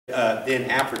in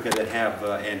Africa that have,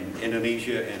 and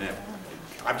Indonesia, and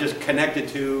I've just connected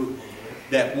to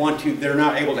that they're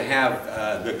not able to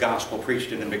have the gospel preached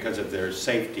to them because of their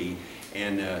safety,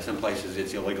 and some places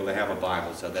it's illegal to have a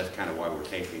Bible, so that's kind of why we're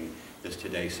taping this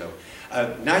today. So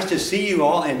nice to see you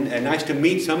all, and nice to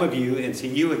meet some of you and see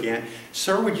you again.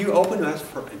 Sir, would you open us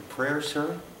in prayer,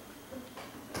 sir?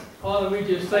 Father, we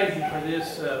just thank you for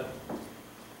this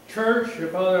church.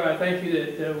 Father, I thank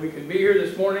you that we can be here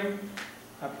this morning.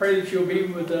 I pray that you'll be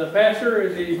with the pastor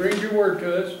as he brings your word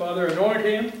to us. Father, anoint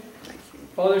him.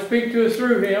 Father, speak to us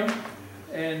through him.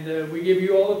 And we give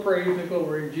you all the praise and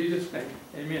glory in Jesus' name.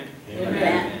 Amen.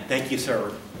 Amen. Thank you,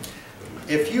 sir.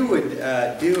 If you would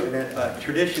do a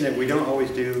tradition that we don't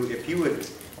always do, if you would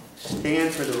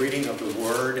stand for the reading of the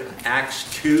word, Acts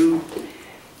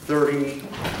 2:37.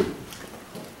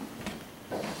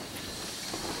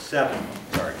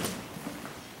 Sorry.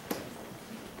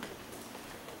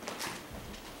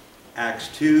 Acts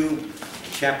 2,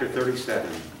 chapter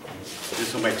 37.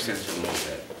 This will make sense in a little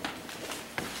bit.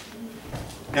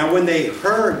 Now, when they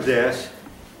heard this,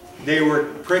 they were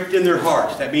pricked in their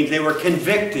hearts. That means they were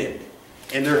convicted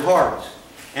in their hearts,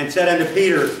 and said unto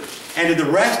Peter and to the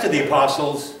rest of the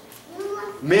apostles,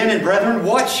 Men and brethren,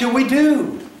 what shall we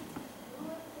do?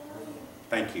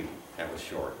 Thank you. That was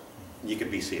short. You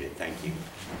can be seated. Thank you.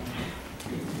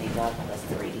 May God bless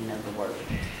the reading of the word.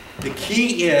 The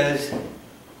key is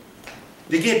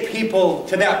to get people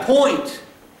to that point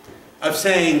of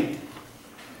saying,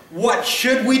 what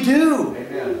should we do?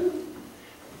 Amen.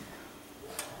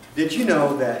 Did you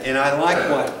know that, and I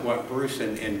like what Bruce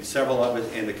and several of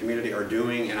us in the community are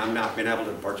doing, and I've not been able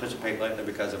to participate lately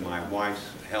because of my wife's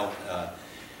health,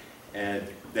 and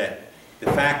that the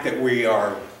fact that we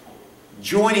are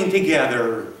joining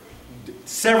together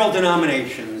several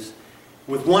denominations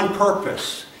with one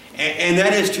purpose, and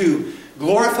that is to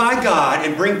glorify God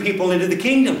and bring people into the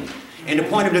kingdom and to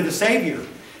point them to the Savior.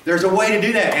 There's a way to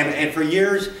do that, and for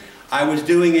years I was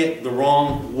doing it the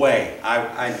wrong way.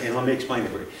 And let me explain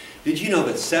it for you. Did you know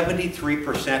that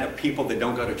 73% of people that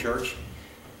don't go to church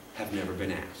have never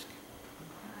been asked?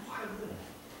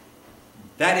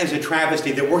 That is a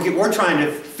travesty that we're trying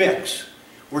to fix.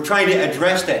 We're trying to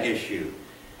address that issue.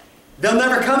 They'll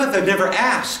never come if they've never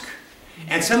asked.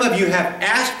 And some of you have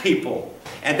asked people.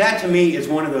 And that to me is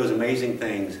one of those amazing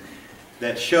things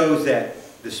that shows that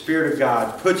the Spirit of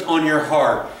God puts on your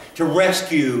heart to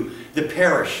rescue the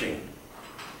perishing.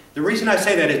 The reason I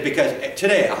say that is because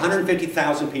today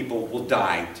 150,000 people will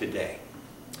die today.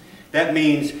 That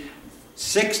means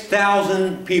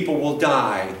 6,000 people will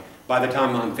die by the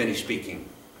time I'm finished speaking.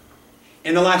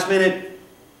 In the last minute,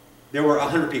 there were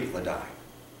 100 people that died.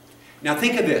 Now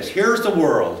think of this. Here's the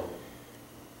world.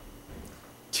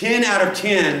 10 out of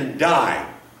 10 die.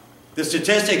 The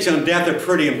statistics on death are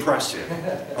pretty impressive.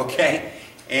 Okay?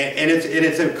 And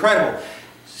it's incredible.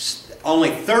 Only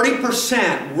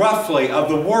 30% roughly of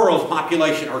the world's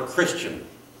population are Christian.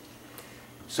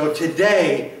 So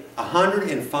today,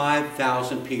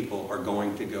 105,000 people are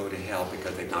going to go to hell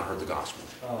because they've not heard the gospel.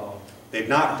 Oh. They've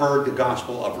not heard the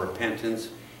gospel of repentance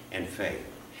and faith.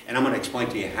 And I'm going to explain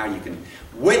to you how you can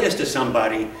witness to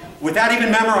somebody without even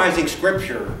memorizing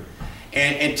Scripture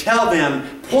and tell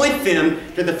them, point them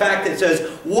to the fact that says,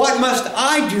 what must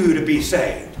I do to be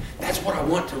saved? That's what I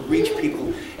want to reach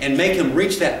people and make them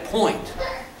reach that point.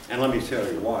 And let me tell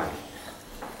you why.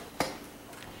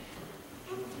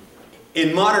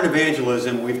 In modern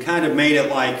evangelism, we've kind of made it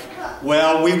like,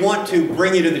 well, we want to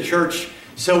bring you to the church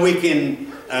so we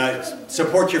can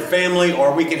support your family,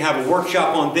 or we can have a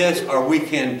workshop on this, or we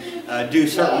can do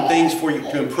certain things for you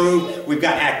to improve. We've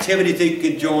got activities that you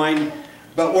can join.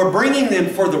 But we're bringing them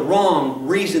for the wrong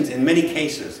reasons in many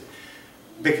cases.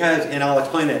 Because, and I'll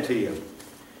explain that to you.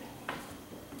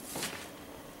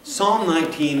 Psalm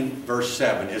 19 verse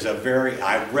 7 is I've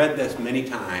read this many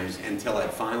times until it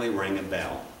finally rang a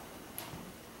bell.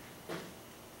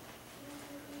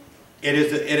 It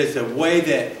is the way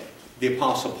that the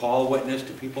Apostle Paul witnessed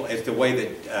to people. It's the way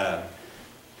that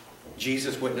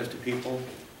Jesus witnessed to people.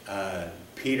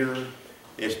 Peter.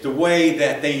 It's the way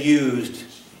that they used,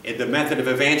 the method of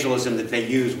evangelism that they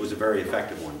used was a very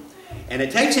effective one. And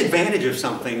it takes advantage of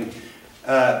something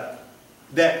that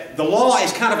the law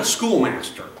is kind of a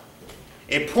schoolmaster.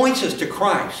 It points us to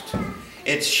Christ.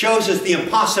 It shows us the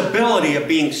impossibility of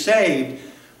being saved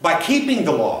by keeping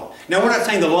the law. Now, we're not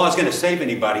saying the law is going to save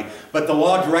anybody, but the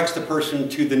law directs the person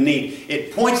to the need.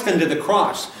 It points them to the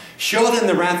cross. Show them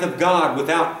the wrath of God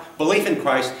without belief in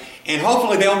Christ, and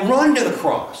hopefully they'll run to the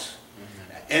cross.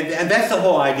 And that's the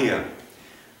whole idea.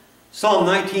 Psalm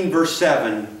 19 verse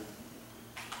 7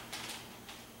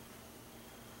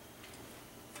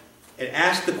 It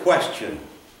asks the question,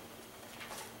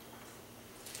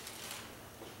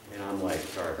 and I'm late,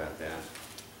 sorry about that.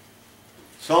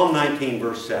 Psalm 19,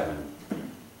 verse 7.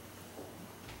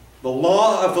 The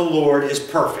law of the Lord is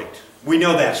perfect. We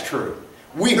know that's true.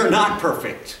 We are not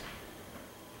perfect.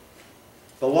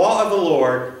 The law of the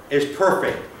Lord is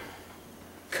perfect,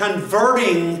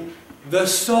 converting the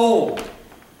soul.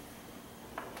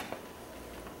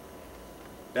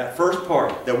 That first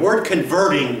part, the word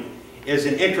converting is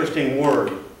an interesting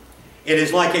word. It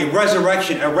is like a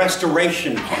resurrection, a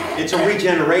restoration. It's a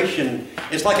regeneration.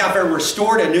 It's like if I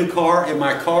restored a new car in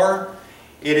my car.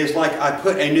 It is like I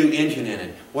put a new engine in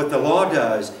it. What the law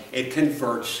does, it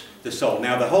converts the soul.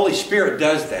 Now, the Holy Spirit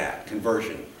does that,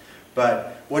 conversion.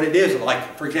 But what it is,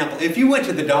 like, for example, if you went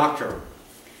to the doctor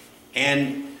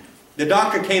and the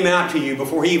doctor came out to you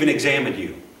before he even examined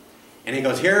you, and he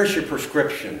goes, here's your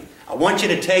prescription. I want you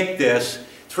to take this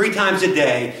 3 times a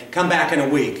day, come back in a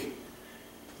week.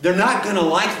 They're not going to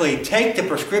likely take the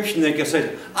prescription that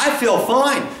says, I feel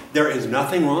fine. There is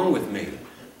nothing wrong with me.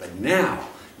 But now,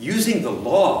 using the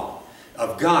law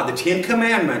of God, the 10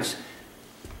 Commandments,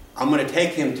 I'm going to take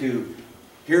him to,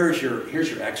 here's your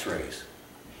x-rays.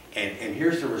 And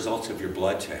here's the results of your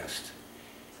blood test.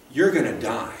 You're going to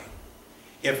die.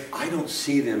 If I don't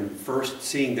see them first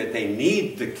seeing that they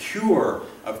need the cure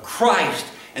of Christ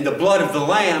and the blood of the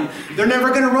Lamb, they're never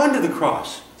going to run to the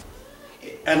cross.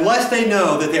 Unless they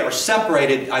know that they are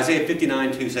separated. Isaiah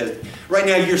 59:2 says, right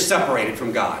now you're separated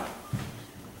from God.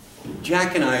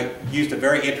 Jack and I used a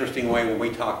very interesting way when we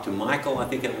talked to Michael, I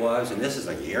think it was, and this is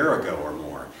a year ago or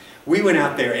more. We went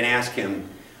out there and asked him,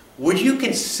 would you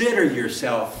consider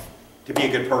yourself to be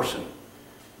a good person?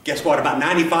 Guess what? About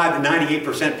 95 to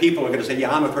 98% people are going to say,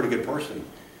 yeah, I'm a pretty good person.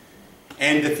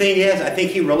 And the thing is, I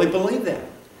think he really believed that.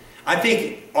 I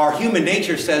think our human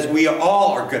nature says we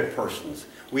all are good persons.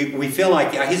 We feel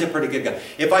like, yeah, he's a pretty good guy.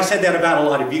 If I said that about a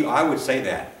lot of you, I would say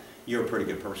that. You're a pretty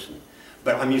good person.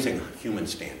 But I'm using a human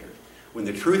standard. When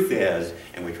the truth is,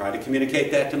 and we try to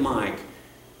communicate that to Mike,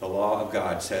 the law of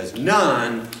God says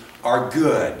none are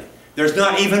good. There's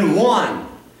not even one.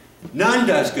 None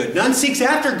does good. None seeks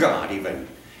after God even.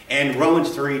 And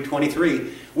Romans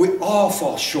 3:23, we all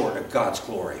fall short of God's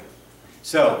glory.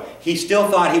 So he still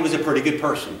thought he was a pretty good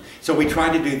person. So we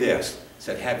tried to do this.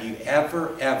 Said, have you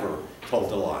ever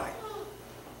told a lie?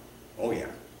 Oh yeah,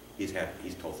 he's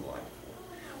told a lie before.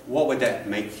 What would that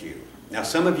make you? Now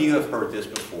some of you have heard this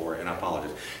before, and I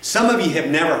apologize. Some of you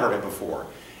have never heard it before.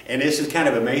 And this is kind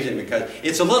of amazing because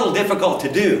it's a little difficult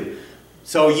to do.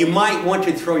 So you might want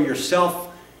to throw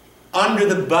yourself under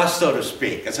the bus, so to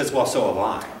speak. It says, well, so have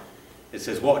I. It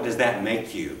says, what does that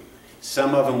make you?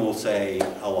 Some of them will say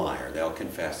a liar. They'll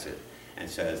confess it. And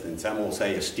says, and some will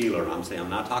say a stealer. And I'm saying, I'm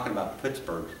not talking about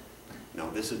Pittsburgh. No,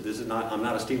 this is not, I'm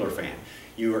not a Steeler fan.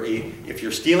 If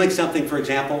you're stealing something, for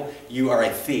example, you are a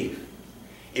thief.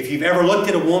 If you've ever looked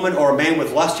at a woman or a man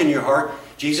with lust in your heart,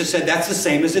 Jesus said that's the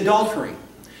same as adultery.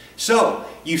 So,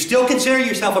 you still consider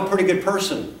yourself a pretty good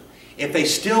person. If they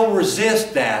still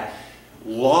resist that,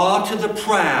 law to the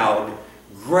proud,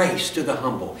 grace to the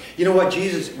humble. You know what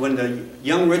Jesus, when the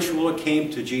young rich ruler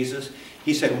came to Jesus,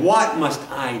 he said, what must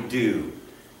I do?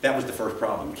 That was the first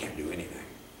problem. You can't do anything.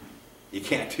 You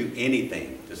can't do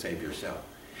anything to save yourself.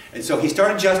 And so he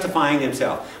started justifying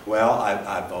himself. Well,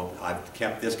 I've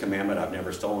kept this commandment. I've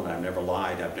never stolen. I've never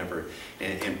lied. I've never...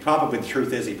 And probably the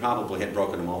truth is he probably had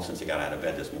broken them all since he got out of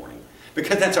bed this morning.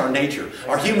 Because that's our nature.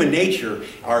 Our human nature.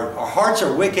 Our hearts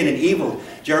are wicked and evil.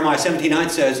 Jeremiah 17:9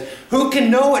 says, who can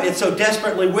know it? It's so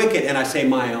desperately wicked. And I say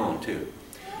my own too.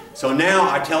 So now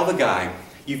I tell the guy,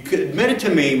 you've admitted to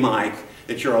me, Mike,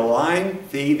 that you're a lying,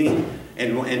 thieving,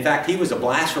 and in fact he was a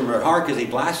blasphemer at heart because he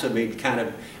blasphemed kind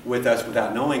of with us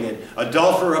without knowing it.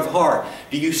 Adulterer of heart.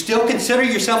 Do you still consider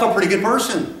yourself a pretty good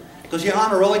person? Because yeah,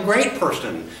 I'm a really great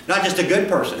person, not just a good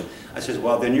person. I says,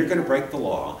 well, then you're going to break the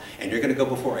law, and you're going to go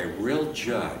before a real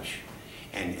judge,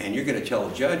 and you're going to tell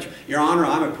the judge, Your Honor,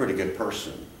 I'm a pretty good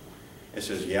person. It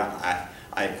says, yeah,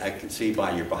 I can see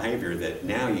by your behavior that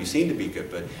now you seem to be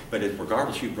good, but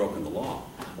regardless, you've broken the law.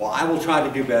 Well, I will try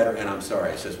to do better, and I'm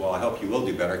sorry. It says, well, I hope you will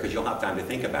do better, because you'll have time to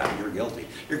think about it. You're guilty.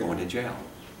 You're going to jail.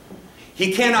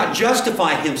 He cannot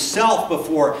justify himself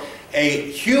before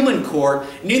a human court,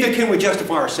 neither can we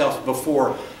justify ourselves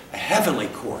before a heavenly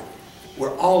court.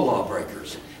 We're all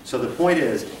lawbreakers. So the point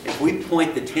is, if we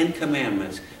point the 10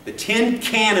 Commandments, the 10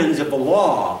 canons of the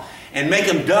law, and make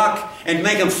them duck and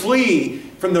make them flee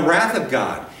from the wrath of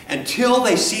God, until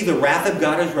they see the wrath of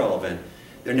God as relevant,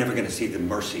 they're never going to see the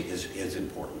mercy is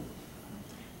important.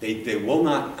 They will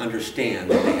not understand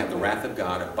that they have the wrath of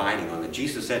God abiding on them.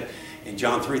 Jesus said in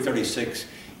John 3:36,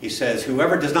 He says,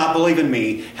 whoever does not believe in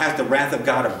me has the wrath of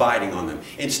God abiding on them.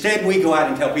 Instead, we go out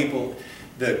and tell people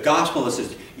the gospel that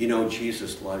says, you know,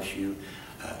 Jesus loves you.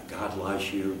 God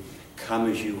loves you. Come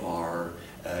as you are.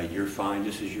 You're fine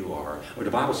just as you are. But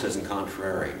the Bible says, in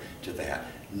contrary to that,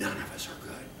 none of us are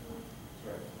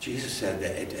good. Jesus said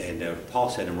that, and Paul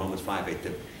said in Romans 5:8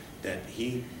 that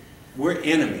we're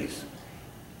enemies.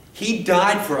 He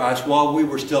died for us while we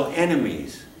were still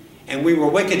enemies, and we were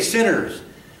wicked sinners.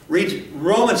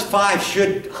 Romans 5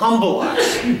 should humble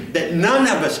us that none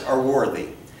of us are worthy.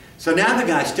 So now the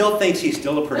guy still thinks he's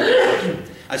still a pretty good person.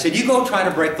 I said, you go try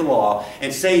to break the law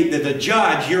and say to the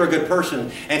judge you're a good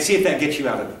person and see if that gets you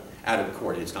out of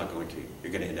court. It's not going to.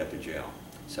 You're going to end up in jail.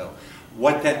 So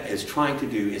what that is trying to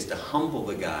do is to humble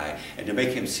the guy and to make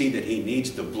him see that he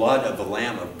needs the blood of the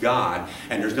Lamb of God,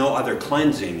 and there's no other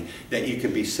cleansing that you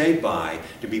can be saved by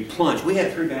to be plunged. We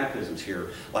had 3 baptisms here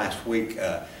last week,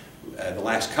 the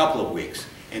last couple of weeks.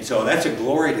 And so that's a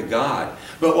glory to God.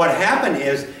 But what happened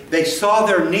is they saw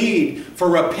their need for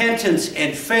repentance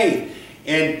and faith.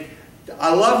 And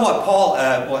I love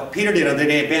what Peter did on the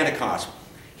day of Pentecost.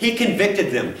 He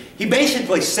convicted them. He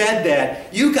basically said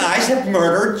that you guys have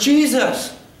murdered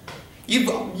Jesus.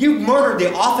 You've murdered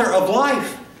the author of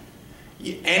life.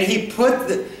 And he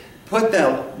put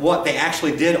what they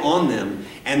actually did on them,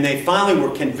 and they finally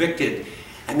were convicted.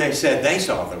 And they said they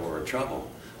saw they were in trouble.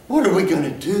 What are we going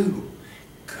to do?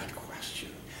 Good question.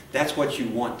 That's what you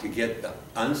want to get the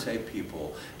unsaved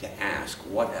people to ask.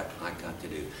 What have I got to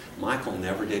do? Michael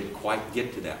never did quite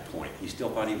get to that point. He still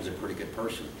thought he was a pretty good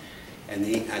person. And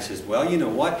I says, well, you know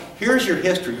what? Here's your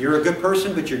history. You're a good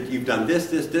person, but you've done this,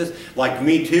 this, this, like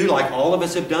me too, like all of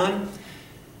us have done.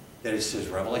 Then it says,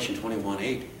 Revelation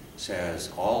 21:8 says,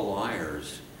 all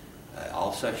liars,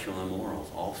 all sexual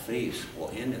immorals, all thieves will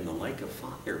end in the lake of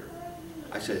fire.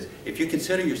 I says, if you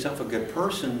consider yourself a good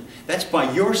person, that's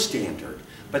by your standard.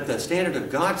 But the standard of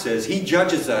God says He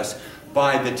judges us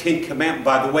by the 10 Commandments,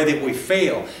 by the way that we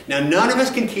fail. Now, none of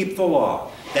us can keep the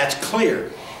law. That's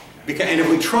clear. And if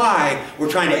we try,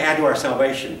 we're trying to add to our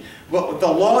salvation. Well,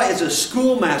 the law is a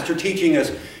schoolmaster teaching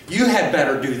us, you had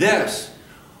better do this,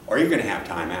 or you're going to have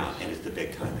time out, and it's the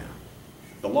big time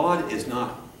out. The law is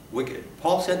not wicked.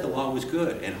 Paul said the law was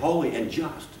good and holy and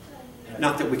just.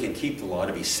 Not that we can keep the law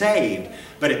to be saved,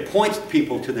 but it points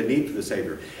people to the need for the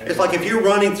Savior. It's like if you're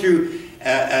running through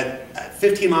a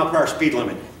 15-mile-per-hour speed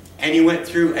limit, and you went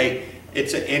through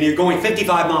and you're going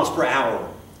 55 miles per hour,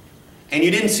 and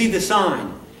you didn't see the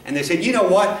sign, and they said, you know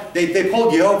what, they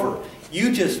pulled you over.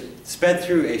 You just sped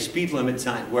through a speed limit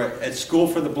sign at school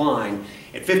for the blind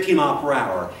at 15 miles per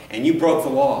hour, and you broke the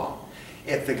law.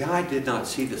 If the guy did not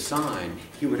see the sign,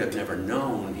 he would have never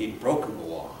known he'd broken the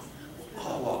law.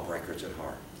 All lawbreakers at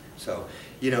heart. So,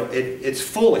 you know, it's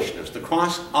foolishness. The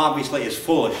cross obviously is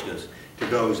foolishness to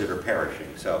those that are perishing.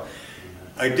 So,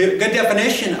 a good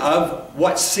definition of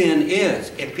what sin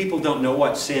is. If people don't know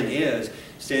what sin is,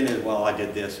 well, I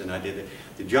did this and I did that.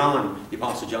 The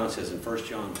Apostle John says in 1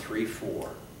 John 3:4,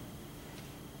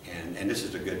 and this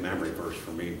is a good memory verse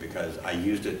for me because I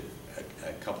used it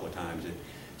a couple of times.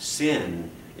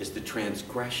 Sin is the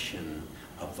transgression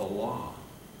of the law.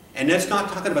 And that's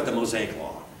not talking about the Mosaic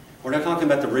law. We're not talking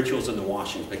about the rituals and the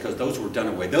washings because those were done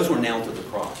away. Those were nailed to the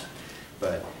cross.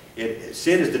 But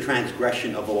sin is the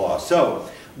transgression of the law. So,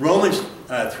 Romans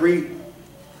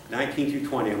 3:19 through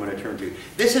 20 I'm going to turn to.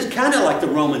 This is kind of like the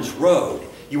Romans road.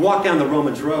 You walk down the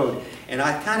Romans road, and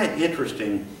I kind of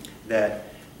interesting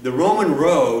that the Roman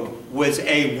road was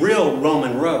a real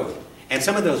Roman road. And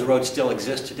some of those roads still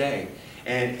exist today.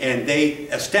 And they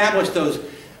established those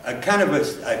kind of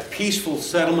a peaceful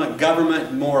settlement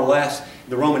government, more or less,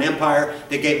 the Roman Empire,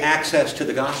 that gave access to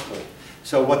the gospel.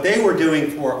 So what they were doing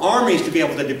for armies to be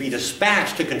able to be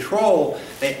dispatched to control,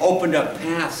 they opened up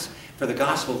paths for the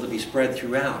gospel to be spread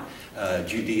throughout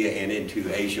Judea and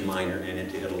into Asia Minor and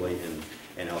into Italy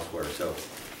and elsewhere. So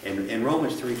in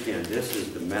Romans 3:10, this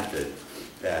is the method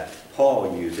that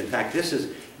Paul used. In fact, this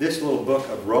little book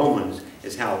of Romans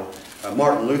is how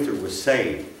Martin Luther was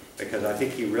saved, because I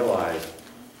think he realized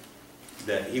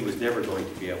that he was never going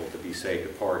to be able to be saved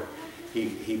apart.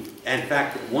 In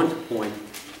fact, at one point,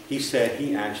 he said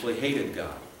he actually hated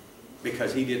God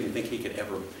because he didn't think he could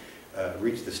ever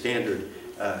reach the standard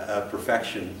of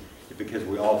perfection, because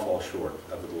we all fall short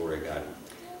of the glory of God.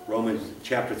 Romans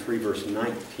chapter 3, verse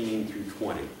 19 through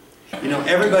 20. You know,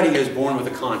 everybody is born with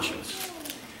a conscience.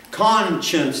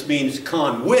 Conscience means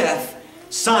with,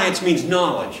 science means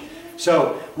knowledge.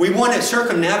 So we want to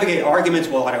circumnavigate arguments.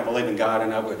 Well, I don't believe in God,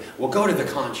 and well, go to the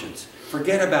conscience.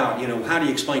 Forget about, you know, how do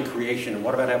you explain creation, and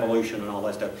what about evolution and all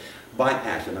that stuff.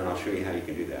 Bypass it, and I'll show you how you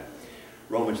can do that.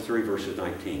 Romans 3, verses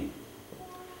 19.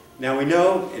 Now we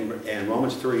know in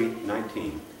Romans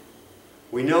 3:19,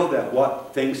 we know that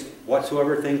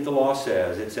whatsoever things the law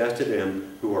says, it says to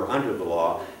them who are under the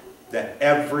law, that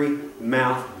every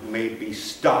mouth may be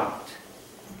stopped,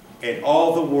 and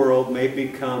all the world may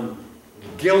become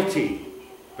guilty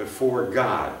before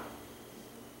God.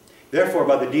 Therefore,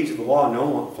 by the deeds of the law, no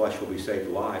one flesh will be saved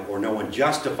alive, or no one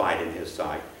justified in his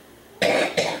sight.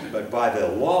 But by the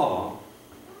law,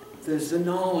 there's the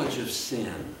knowledge of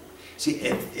sin. See,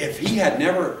 if he had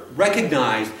never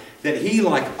recognized that he,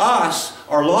 like us,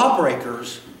 are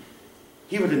lawbreakers,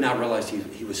 he would have not realized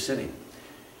he was sinning.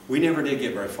 We never did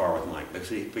get very far with Mike,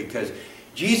 because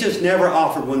Jesus never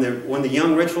offered, when the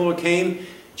young rich ruler came,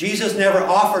 Jesus never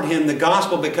offered him the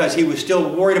gospel because he was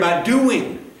still worried about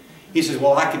doing. He says,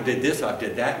 well, I did this, I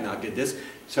did that, and I did this.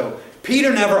 So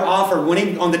Peter never offered,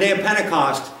 on the day of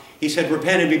Pentecost, he said,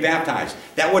 repent and be baptized.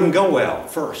 That wouldn't go well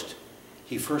first.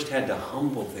 He first had to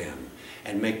humble them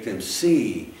and make them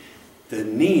see the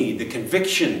need, the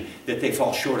conviction that they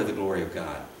fall short of the glory of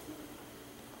God.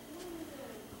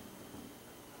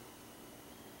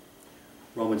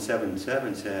 Romans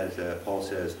 7:7 says, Paul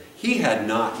says, he had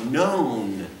not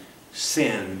known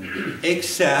sin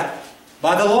except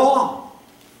by the law.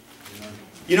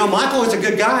 You know, Michael was a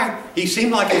good guy. He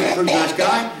seemed like he was a pretty nice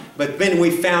guy. But then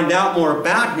we found out more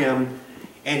about him,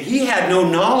 and he had no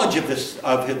knowledge of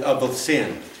the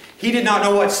sin. He did not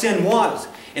know what sin was,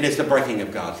 and it's the breaking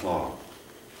of God's law.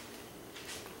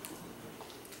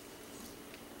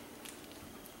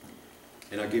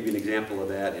 And I'll give you an example of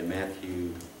that in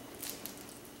Matthew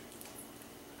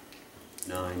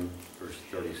 9, verse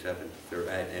 37.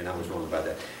 And I was wrong about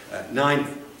that.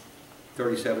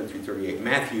 9:37 through 38.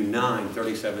 Matthew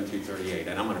 9:37 through 38.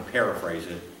 And I'm going to paraphrase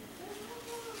it.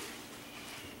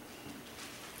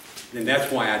 And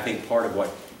that's why I think part of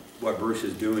what Bruce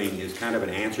is doing is kind of an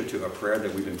answer to a prayer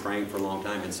that we've been praying for a long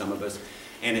time in some of us.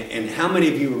 And how many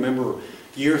of you remember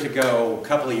years ago, a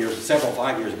couple of years,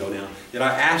 5 years ago now, that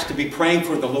I asked to be praying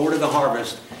for the Lord of the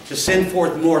harvest to send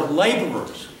forth more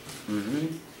laborers?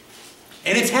 Mm-hmm.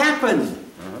 And it's happened.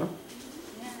 Uh-huh.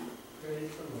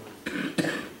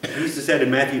 Jesus said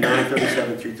in Matthew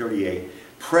 9:37 through 38,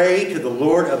 pray to the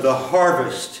Lord of the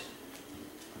harvest,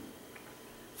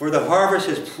 for the harvest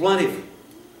is plentiful,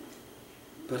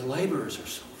 but laborers are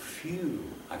so few.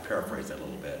 I paraphrase that a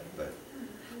little bit, but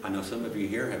I know some of you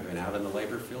here have been out in the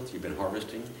labor fields. You've been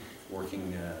harvesting,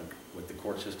 working with the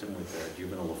court system, with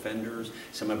juvenile offenders.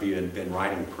 Some of you have been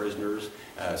writing prisoners.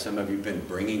 Some of you have been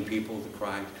bringing people to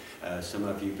Christ. Some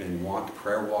of you have been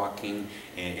prayer walking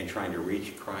and trying to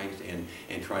reach Christ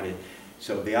and try to.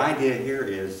 So the idea here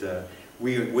is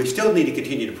we still need to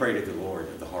continue to pray to the Lord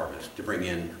of the harvest to bring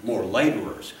in more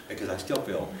laborers, because I still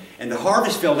feel. And the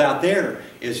harvest field out there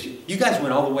is, you guys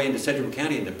went all the way into Central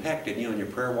County into Peck, didn't you, on your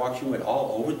prayer walks? You went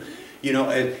all over, you know,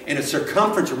 in a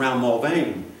circumference around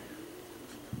Mulvane.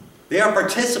 They are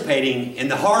participating in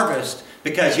the harvest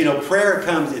because, you know, prayer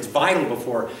comes, it's vital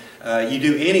before you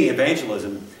do any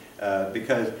evangelism,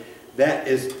 because that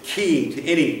is key to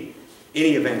any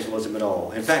evangelism at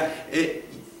all. In fact,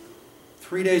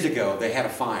 3 days ago, they had a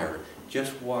fire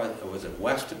just was it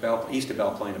east of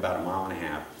Belle Plaine, about 1.5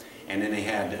 miles. And then they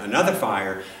had another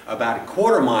fire about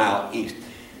 1/4 mile east.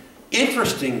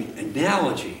 Interesting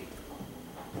analogy.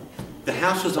 The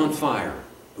house was on fire.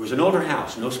 It was an older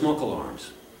house, no smoke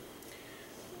alarms.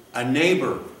 A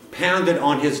neighbor pounded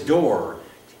on his door,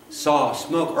 saw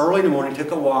smoke early in the morning,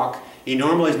 took a walk. He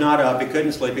normally is not up, he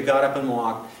couldn't sleep, he got up and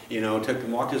walked, you know,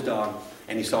 walked his dog,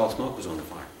 and he saw smoke was on the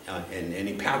fire. And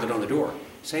he pounded on the door.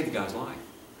 Saved the guy's life.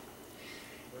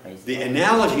 The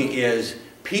analogy is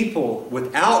people,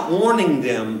 without warning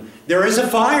them, there is a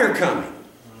fire coming.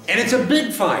 And it's a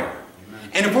big fire.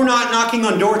 And if we're not knocking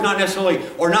on doors, not necessarily,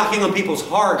 or knocking on people's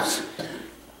hearts,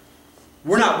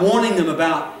 we're not warning them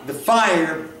about the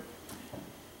fire,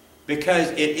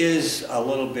 because it is a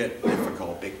little bit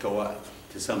difficult to go up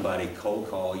to somebody, cold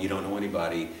call, you don't know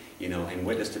anybody, you know, and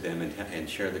witness to them and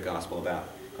share the gospel about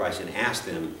Christ and ask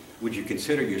them, would you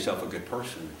consider yourself a good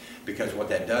person? Because what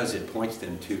that does, it points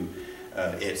them to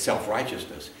its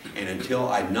self-righteousness. And until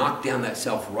I knock down that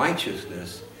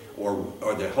self-righteousness, or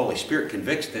the Holy Spirit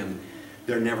convicts them,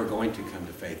 they're never going to come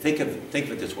to faith. Think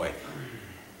of it this way.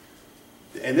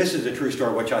 And this is a true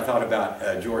story, which I thought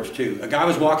about George too. A guy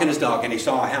was walking his dog and he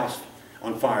saw a house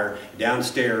on fire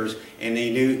downstairs, and he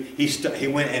knew he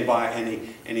went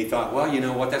and he thought, well, you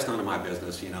know what, that's none of my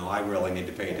business. You know, I really need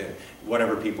to pay to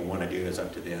whatever people want to do is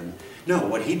up to them. No,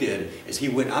 what he did is he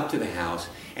went up to the house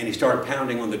and he started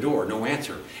pounding on the door, no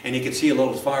answer, and he could see a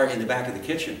little fire in the back of the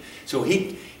kitchen. So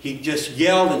he just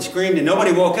yelled and screamed and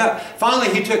nobody woke up.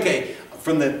 Finally, he took a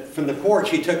from the porch,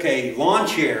 he took a lawn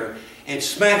chair and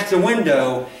smashed the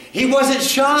window. He wasn't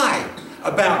shy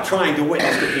about trying to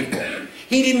witness to people.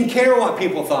 He didn't care what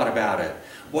people thought about it.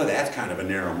 Boy, that's kind of a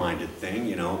narrow-minded thing,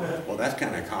 you know. Well, that's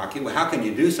kind of cocky. Well, how can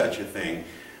you do such a thing?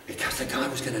 Because the guy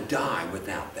was going to die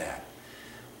without that.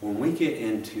 When we get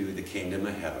into the kingdom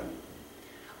of heaven,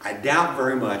 I doubt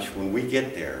very much when we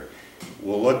get there,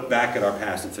 we'll look back at our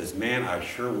past and says, man, I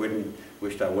sure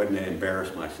wished I wouldn't have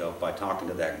embarrassed myself by talking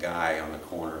to that guy on the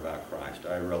corner about Christ.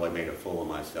 I really made a fool of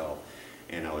myself,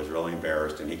 and I was really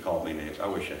embarrassed, and he called me names. I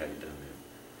wish I hadn't done that.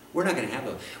 We're not going to have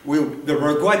those. The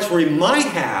regrets we might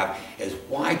have is,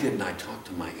 why didn't I talk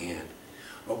to my aunt?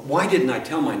 Why didn't I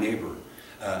tell my neighbor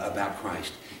about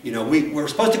Christ? You know, we're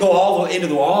supposed to go all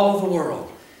of the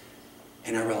world.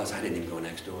 And I realized I didn't even go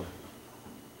next door.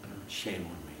 Shame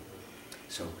on me.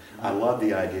 So I love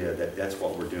the idea that that's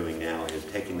what we're doing now, is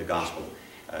taking the gospel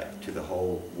to the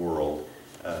whole world.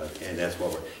 And that's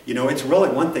what we're... You know, it's really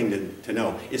one thing to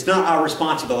know. It's not our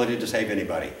responsibility to save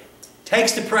anybody.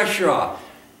 Takes the pressure off.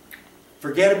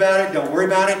 Forget about it. Don't worry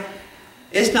about it.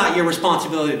 It's not your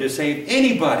responsibility to save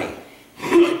anybody.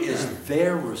 It is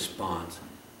their response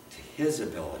to His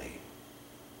ability.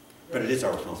 But it is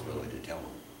our responsibility to tell them.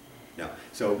 No.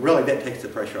 So really that takes the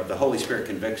pressure off. The Holy Spirit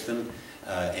convicts them.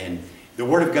 And the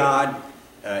Word of God,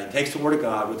 it takes the Word of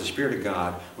God with the Spirit of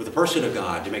God, with the person of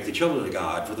God, to make the children of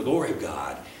God for the glory of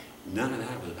God. None of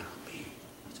that was about me.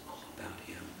 It's all about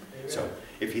Him. Amen. So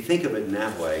if you think of it in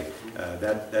that way,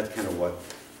 that's kind of what...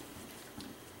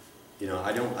 You know,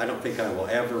 I don't think I will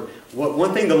ever...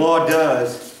 One thing the law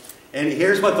does, and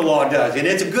here's what the law does, and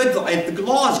it's a good... And the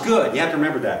law is good. You have to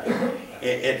remember that.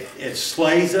 It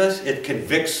slays us, it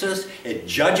convicts us, it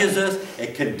judges us,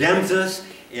 it condemns us,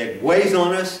 it weighs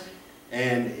on us,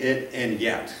 and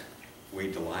yet we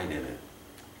delight in it.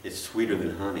 It's sweeter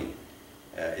than honey.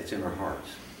 It's in our hearts.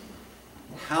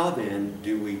 How then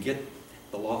do we get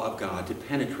the law of God to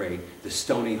penetrate the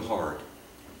stony heart?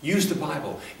 Use the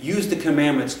Bible. Use the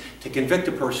commandments to convict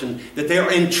a person that they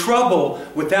are in trouble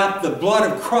without the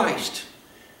blood of Christ.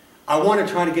 I want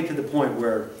to try to get to the point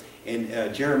where in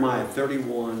Jeremiah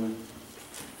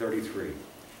 31:33.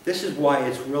 This is why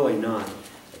it's really not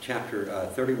chapter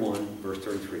 31, verse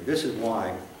 33. This is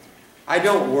why I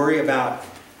don't worry about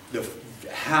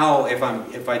how, if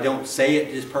I don't say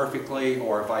it just perfectly,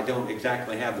 or if I don't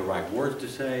exactly have the right words to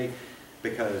say,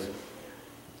 because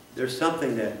there's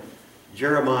something that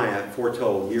Jeremiah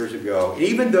foretold years ago.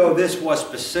 Even though this was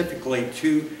specifically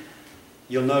to,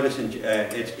 you'll notice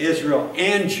it's Israel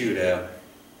and Judah,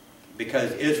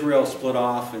 because Israel split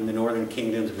off in the northern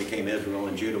kingdoms and became Israel,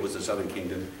 and Judah was the southern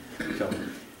kingdom. So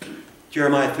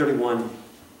Jeremiah 31,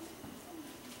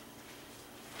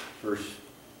 verse,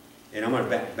 and I'm going to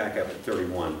back up at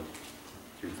 31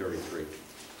 through 33.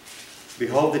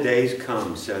 Behold, the days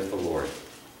come, says the Lord,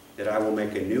 that I will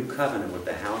make a new covenant with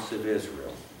the house of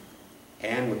Israel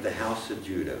and with the house of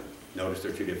Judah. Notice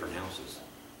they're two different houses.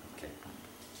 Okay.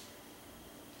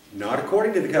 Not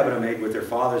according to the covenant made with their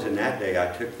fathers in that day. I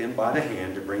took them by the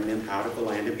hand to bring them out of the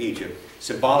land of Egypt.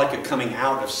 Symbolic of coming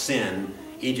out of sin.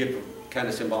 Egypt, kind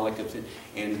of symbolic of sin.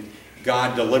 And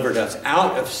God delivered us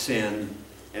out of sin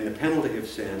and the penalty of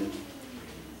sin.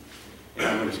 And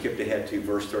I'm going to skip ahead to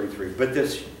verse 33. But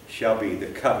this shall be the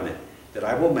covenant that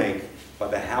I will make by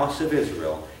the house of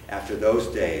Israel after those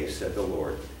days, said the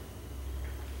Lord.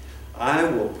 I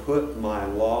will put my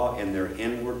law in their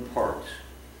inward parts,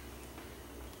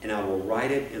 and I will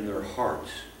write it in their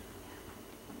hearts,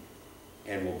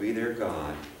 and will be their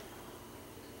God,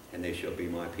 and they shall be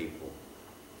my people.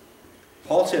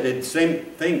 Paul said the same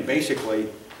thing basically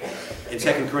in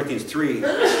 2 Corinthians 3.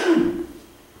 2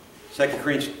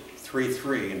 Corinthians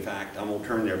 3:3, in fact. I won't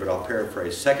turn there, but I'll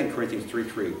paraphrase. 2 Corinthians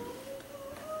 3:3.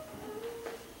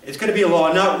 It's going to be a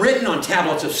law not written on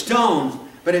tablets of stone,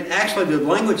 but it actually, the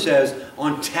language says,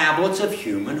 on tablets of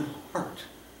human heart.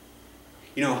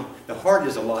 You know, the heart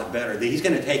is a lot better. He's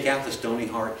going to take out the stony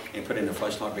heart and put in the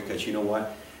flesh heart, because you know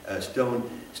what?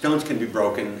 Stones can be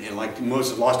broken, and like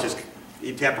Moses lost his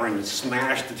temper and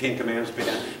smashed the 10 Commandments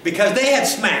down, because they had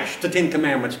smashed the 10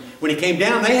 Commandments. When he came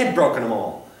down, they had broken them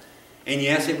all. And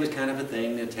yes, it was kind of a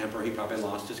thing, the temper. He probably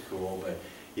lost his cool, but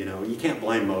you know, you can't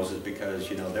blame Moses,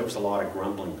 because you know there was a lot of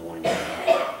grumbling going on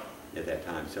at that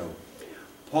time. So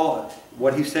Paul,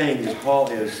 what he's saying is, Paul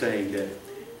is saying that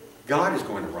God is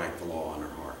going to write the law on our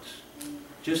hearts.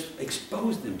 Just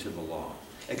expose them to the law.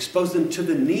 Expose them to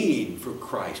the need for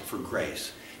Christ, for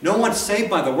grace. No one's saved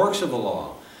by the works of the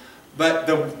law. But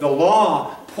the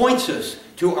law points us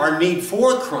to our need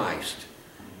for Christ.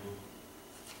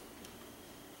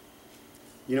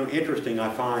 You know, interesting,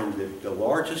 I find that the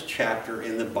largest chapter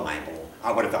in the Bible,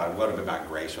 I would have thought it would have been about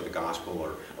grace or the gospel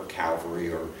or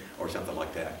Calvary or something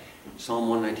like that. Psalm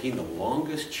 119, the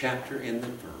longest chapter in the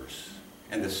verse,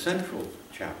 and the central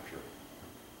chapter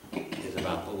is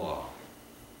about the law.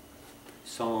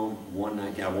 Psalm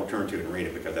 119, I won't turn to it and read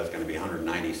it because that's going to be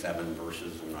 197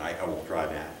 verses, and I won't try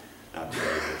that. Not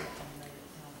today, but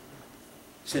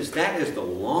since that is the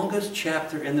longest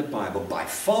chapter in the Bible by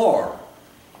far,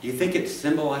 do you think it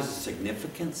symbolizes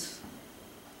significance?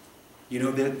 You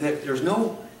know, there's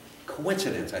no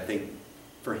coincidence, I think,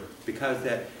 because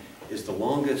that is the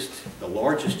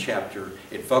largest chapter.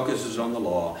 It focuses on the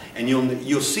law. And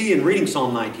you'll see in reading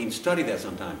Psalm 19, study that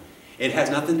sometime. It has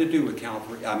nothing to do with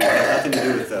Calvary. I mean, it has nothing to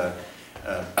do with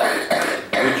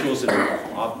rituals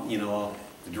and, you know,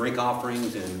 drink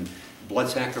offerings and blood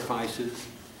sacrifices.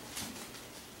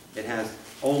 It has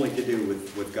only to do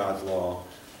with God's law,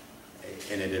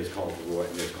 and it is called the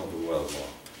royal law.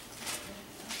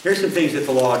 Here's some things that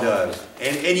the law does.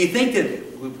 And you think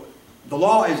that the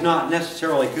law is not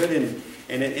necessarily good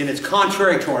and it's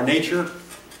contrary to our nature.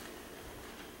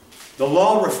 The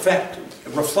law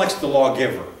reflects the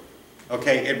lawgiver.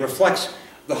 Okay? It reflects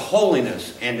the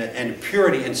holiness and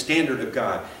purity and standard of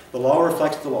God. The law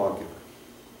reflects the lawgiver.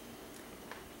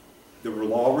 The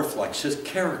law reflects his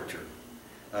character.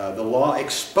 The law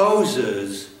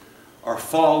exposes our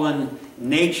fallen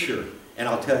nature. And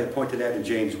I'll point to that in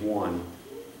James 1.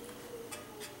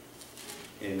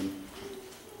 In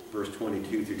verse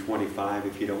 22 through 25.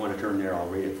 If you don't want to turn there, I'll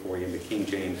read it for you in the King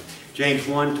James. James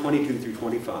 1, 22 through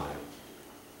 25.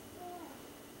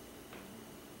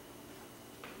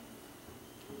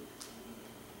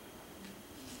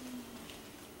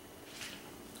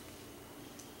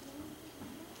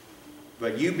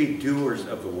 But you be doers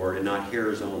of the word and not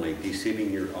hearers only,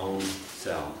 deceiving your own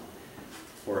self.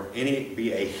 For if any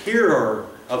be a hearer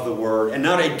of the word and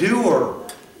not a doer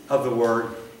of the word,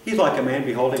 he's like a man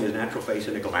beholding his natural face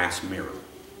in a glass mirror.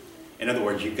 In other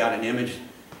words, you've got an image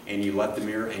and you left the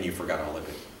mirror and you forgot all of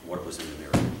it, what was in the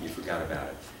mirror. You forgot about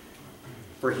it.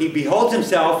 For he beholds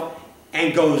himself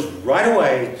and goes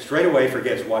straight away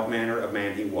forgets what manner of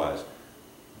man he was.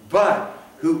 But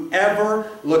whoever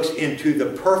looks into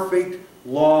the perfect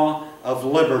law of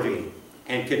liberty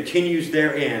and continues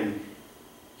therein,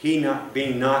 he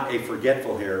being not a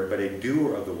forgetful hearer, but a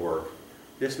doer of the work,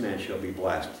 this man shall be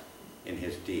blessed in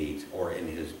his deeds or in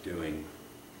his doing.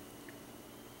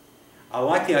 I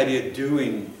like the idea of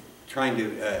doing, trying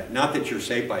to, not that you're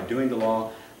saved by doing the law,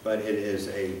 but it is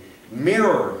a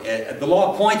mirror. The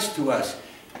law points to us.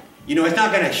 You know, it's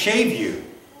not going to shave you.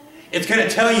 It's going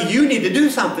to tell you you need to do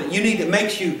something. It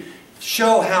makes you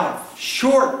show how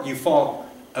short you fall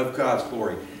of God's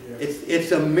glory. Yes.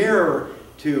 It's a mirror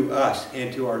to us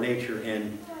and to our nature.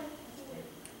 And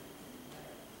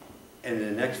in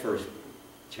the next verse,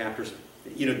 chapters,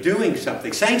 you know, doing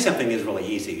something, saying something is really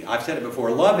easy. I've said it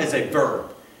before. Love is a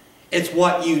verb. It's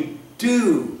what you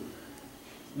do,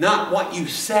 not what you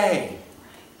say.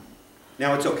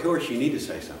 Now, it's of course you need to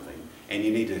say something, and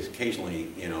you need to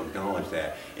occasionally, you know, acknowledge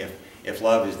that. If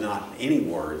love is not any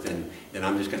word, then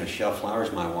I'm just going to shove flowers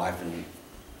to my wife and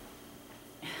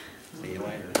see you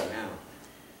later. Now,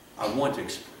 I want to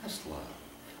express love,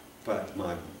 but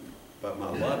my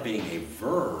love being a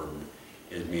verb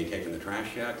is me taking the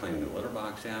trash out, cleaning the litter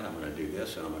box out. I'm going to do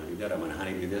this and I'm going to do that. I'm going to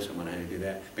honeydew this. I'm going to honeydew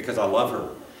that because I love her,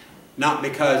 not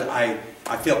because I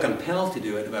feel compelled to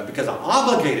do it, but because I'm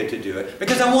obligated to do it,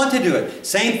 because I want to do it.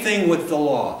 Same thing with the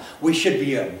law. We should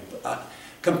be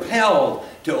compelled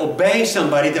to obey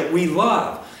somebody that we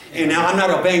love. And now I'm not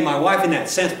obeying my wife in that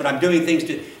sense, but I'm doing things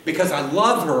because I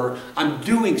love her, I'm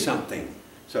doing something.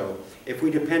 So if we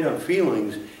depend on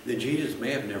feelings, then Jesus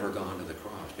may have never gone to the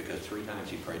cross because 3 times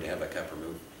he prayed to have that cup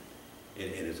removed.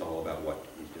 And it's all about what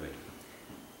he's doing.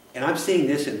 And I'm seeing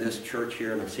this in this church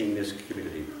here, and I'm seeing this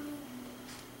community.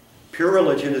 Pure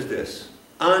religion is this: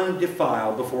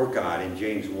 undefiled before God in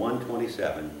James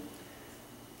 1:27.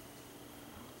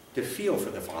 To feel for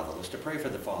the fatherless, to pray for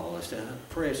the fatherless, to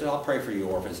pray, so I'll pray for you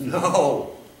orphans.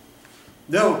 No.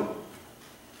 No.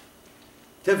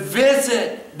 To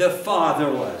visit the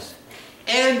fatherless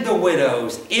and the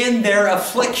widows in their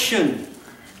affliction.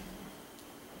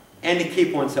 And to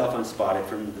keep oneself unspotted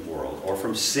from the world, or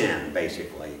from sin,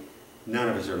 basically. None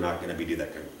of us are not going to do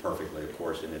that perfectly, of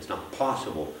course, and it's not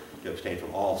possible to abstain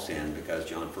from all sin because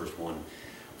John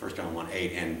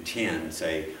 1:8 and 10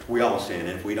 say we all sin,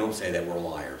 and if we don't say that, we're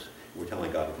liars. We're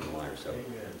telling God that we're liars. So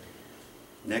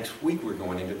next week we're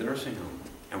going into the nursing home,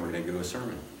 and we're going to do a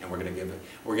sermon, and we're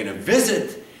going to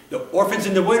visit the orphans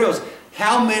and the widows.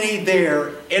 How many there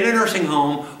in a nursing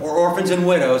home are orphans and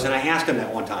widows? And I asked them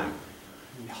that one time.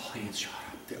 hands shot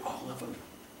up. They're all of them.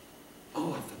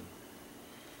 All of them.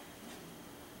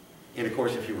 And of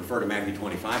course, if you refer to Matthew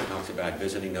 25, it talks about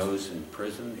visiting those in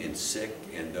prison and sick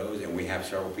and those, and we have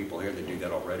several people here that do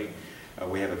that already.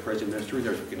 We have a prison ministry.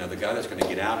 There's another guy that's going to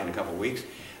get out in a couple of weeks.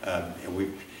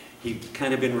 He's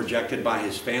kind of been rejected by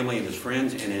his family and his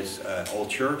friends in his old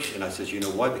church. And I says, you know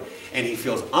what? And he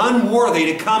feels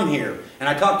unworthy to come here. And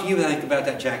I talked to you, I think, about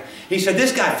that, Jack. He said,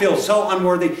 this guy feels so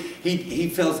unworthy. He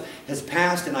feels his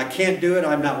past, and I can't do it.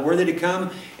 I'm not worthy to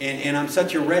come. And I'm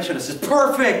such a wretch. And I says,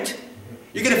 perfect.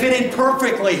 You're going to fit in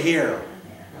perfectly here.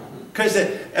 Because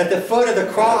at the foot of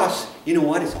the cross, you know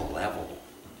what? It's all level.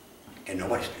 And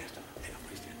nobody stands up.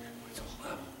 It's all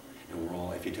level. And we're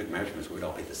all, if you took measurements, we'd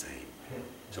all be the same.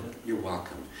 So you're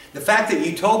welcome. The fact that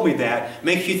you told me that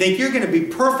makes you think you're going to be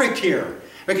perfect here.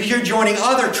 Because you're joining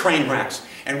other train wrecks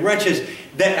and wretches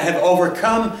that have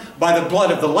overcome by the blood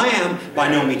of the Lamb, by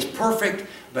no means perfect,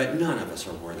 but none of us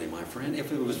are worthy, my friend.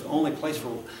 If it was the only place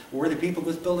for worthy people,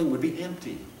 this building would be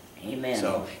empty. Amen.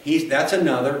 So that's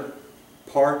another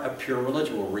part of pure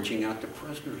religion. We're reaching out to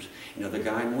prisoners. You know, the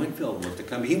guy in Winfield wants to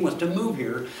come. He wants to move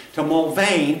here to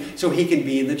Mulvane so he can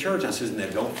be in the church. I says, no,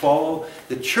 don't follow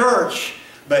the church.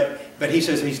 But he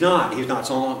says he's not. He's not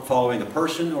following a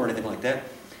person or anything like that.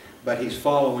 But he's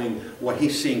following what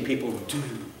he's seeing people do.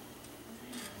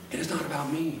 And it's not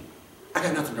about me. I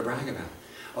got nothing to brag about.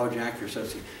 Oh, Jack, you're so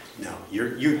sweet. No,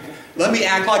 let me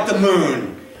act like the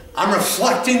moon. I'm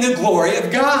reflecting the glory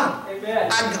of God. Amen.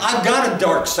 I've got a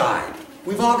dark side.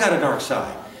 We've all got a dark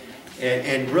side.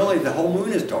 And really, the whole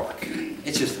moon is dark.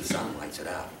 It's just the sun lights it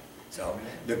up. So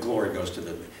the glory goes to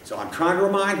the... So I'm trying to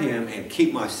remind him and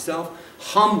keep myself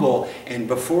humble and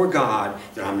before God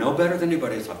that I'm no better than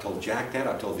anybody else. I've told Jack that.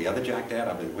 I've told the other Jack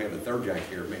that. We have a third Jack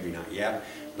here. Maybe not yet,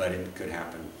 but it could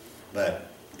happen. But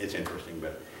it's interesting.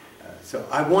 But so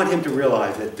I want him to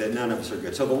realize that none of us are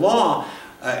good. So the law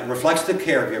reflects the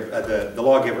caregiver, the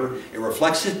lawgiver. It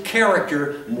reflects his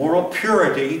character, moral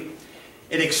purity.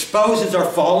 It exposes our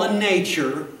fallen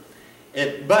nature.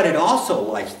 But it also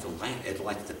lights the lamp. It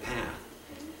lights the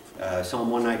path. Psalm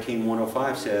 119,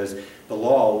 105 says, the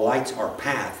law lights our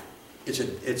path.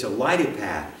 It's a lighted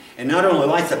path. And not only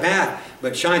lights the path,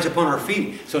 but shines upon our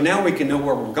feet. So now we can know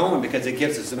where we're going because it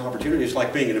gives us an opportunity. It's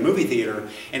like being in a movie theater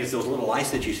and it's those little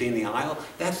lights that you see in the aisle.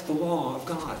 That's the law of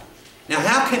God. Now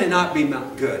how can it not be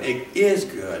good? It is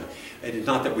good. It is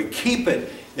not that we keep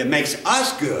it that makes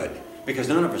us good because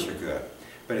none of us are good.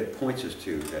 But it points us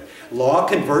to that. Law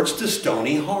converts to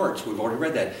stony hearts. We've already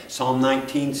read that. Psalm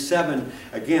 19:7.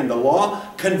 Again, the law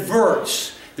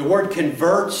converts. The word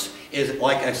converts is,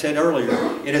 like I said earlier,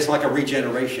 it is like a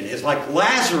regeneration. It's like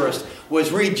Lazarus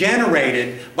was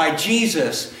regenerated by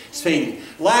Jesus saying,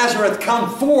 Lazarus,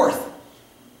 come forth.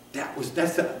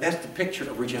 That's the picture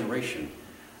of regeneration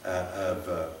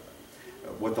of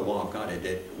what the law of God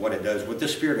did, what it does with the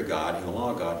Spirit of God and the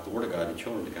law of God, the Word of God and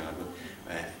children of God.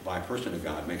 By a person of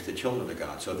God makes the children of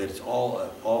God, so that it's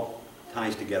all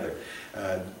ties together.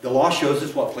 The law shows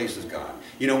us what pleases God.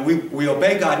 You know, we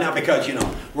obey God not because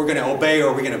we're going to obey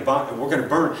or we're going to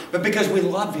burn, but because we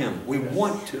love Him. We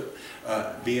want to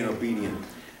be an obedient.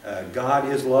 God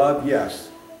is love, yes,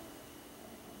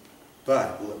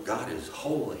 but God is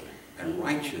holy and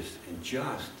righteous and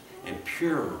just and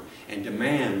pure and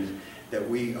demands that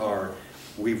we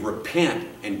repent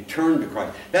and turn to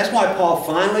Christ. That's why Paul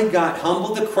finally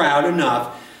humbled the crowd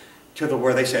enough to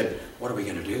where they said, what are we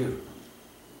going to do?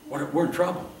 We're in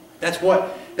trouble. That's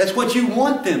what you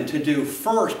want them to do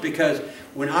first, because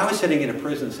when I was sitting in a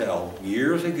prison cell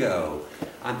years ago,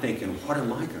 I'm thinking, what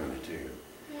am I going to do?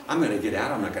 I'm going to get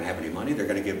out. I'm not going to have any money. They're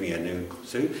going to give me a new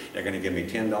suit. They're going to give me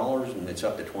 $10, and it's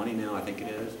up to $20 now, I think it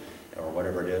is, or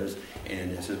whatever it is.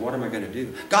 And it says, what am I going to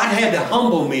do? God had to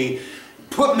humble me,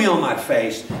 put me on my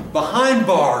face behind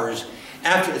bars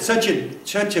after such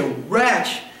a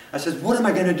wretch. I said, what am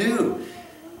I going to do?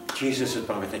 Jesus is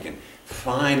probably thinking,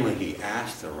 finally he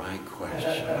asked the right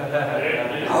question.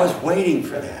 I was waiting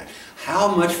for that.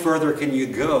 How much further can you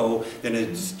go than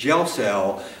a jail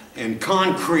cell and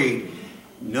concrete,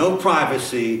 no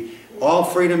privacy, all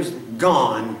freedom's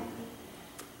gone?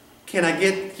 Can I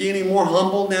get you any more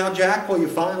humble now, Jack? Will you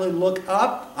finally look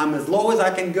up? I'm as low as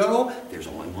I can go. There's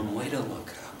only one way to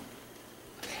look up.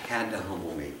 They had to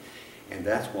humble me. And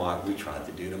that's what we tried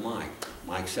to do to Mike.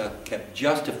 Mike kept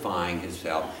justifying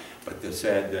himself, but they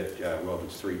said that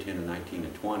Romans 3:10 and 19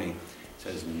 and 20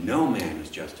 says, no man is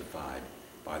justified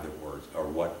by their words or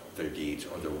what their deeds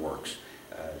or their works.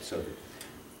 So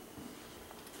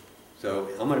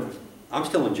I'm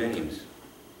still in James.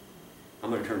 I'm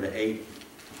going to turn to 8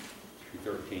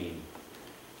 through 13.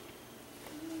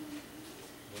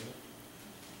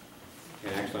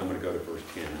 And actually, I'm going to go to verse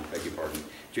 10. I beg your pardon.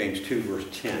 James 2, verse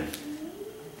 10.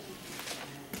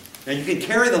 Now, you can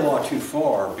carry the law too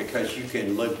far because you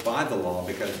can live by the law,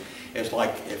 because it's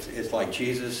like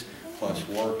Jesus plus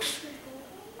works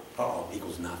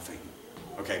equals nothing.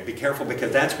 Okay, be careful,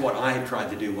 because that's what I have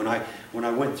tried to do. When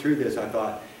I went through this, I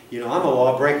thought, I'm a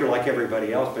lawbreaker like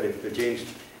everybody else, but James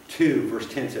 2, verse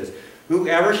 10 says,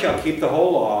 whoever shall keep the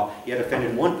whole law, yet offend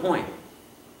in one point,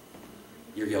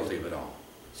 you're guilty of it all.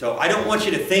 So I don't want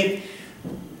you to think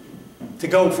to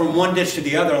go from one ditch to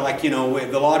the other, like, the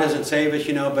law doesn't save us,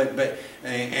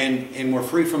 and we're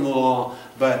free from the law,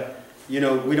 but, we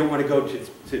don't want to go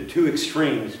to two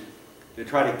extremes to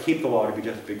try to keep the law to be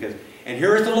just because. And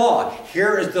here is the law.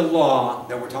 Here is the law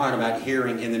that we're talking about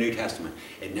hearing in the New Testament.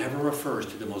 It never refers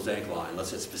to the Mosaic law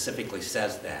unless it specifically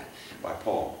says that by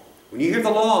Paul. When you hear the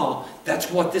law,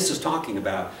 that's what this is talking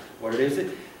about. What is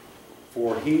it?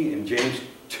 For he, in James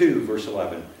 2, verse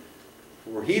 11,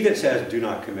 for he that says, do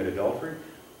not commit adultery,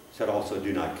 said also,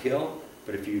 do not kill.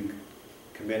 But if you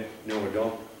commit no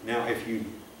adultery, now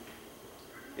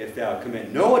if thou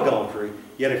commit no adultery,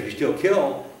 yet if you still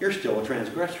kill, you're still a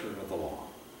transgressor of the law.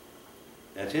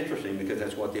 That's interesting, because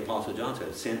that's what the Apostle John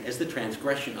says. Sin is the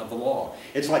transgression of the law.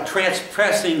 It's like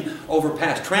transgressing over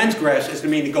past. Transgress is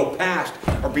going to mean to go past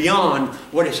or beyond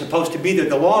what is supposed to be there.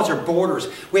 The laws are borders.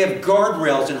 We have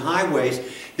guardrails and highways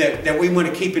that we want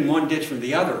to keep in one ditch from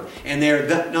the other. And they're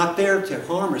not there to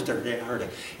harm us. They're there to hurt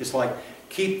us. It's like,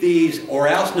 keep these, or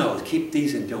else no, keep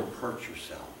these and don't hurt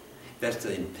yourself. That's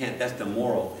the intent. That's the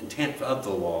moral intent of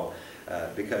the law.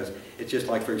 Because it's just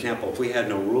like, for example, if we had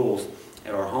no rules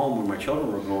at our home when my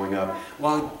children were growing up,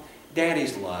 well,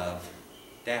 Daddy's love,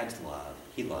 Dad's love,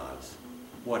 he loves,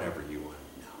 whatever you want.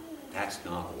 No, that's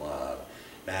not love.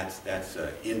 That's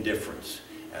indifference.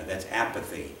 That's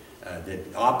apathy. The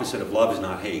opposite of love is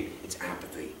not hate, it's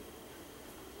apathy.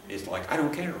 It's like, I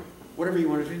don't care, whatever you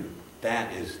want to do.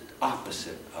 That is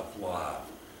opposite of love.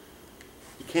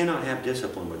 You cannot have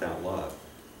discipline without love.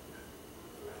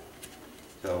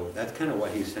 So that's kind of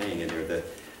what he's saying in there,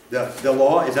 that the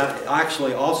law is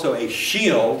actually also a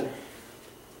shield.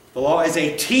 The law is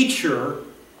a teacher.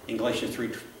 In Galatians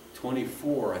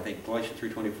 3:24, I think, Galatians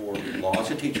 3:24, the law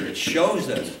is a teacher. It shows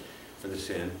us for the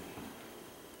sin.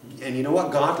 And you know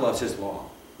what? God loves his law.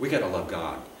 We got to love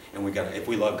God. And if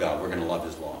we love God, we're going to love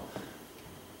his law.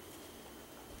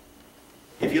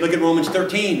 If you look at Romans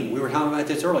 13, we were talking about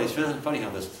this earlier. It's funny how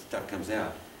this stuff comes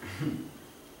out.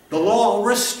 The law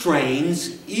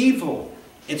restrains evil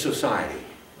in society.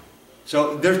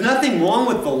 So there's nothing wrong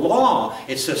with the law.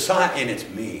 It's society, and it's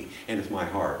me, and it's my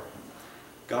heart.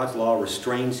 God's law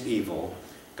restrains evil.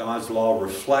 God's law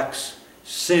reflects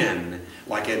sin.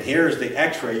 Like here's the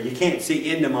x-ray. You can't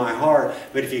see into my heart,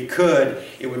 but if you could,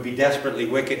 it would be desperately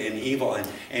wicked and evil.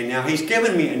 And now he's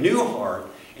given me a new heart,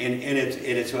 and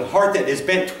it's a heart that is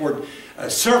bent toward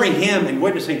serving him and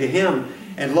witnessing to him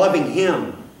and loving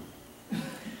him.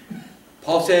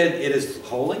 Paul said it is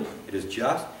holy, it is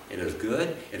just, it is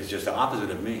good, it is just the opposite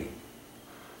of me.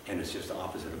 And it's just the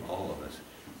opposite of all of us.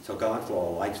 So God's law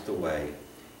lights the way,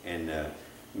 and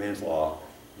man's law,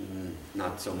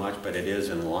 not so much, but it is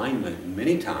in alignment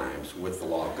many times with the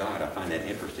law of God. I find that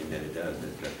interesting that it does.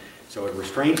 So it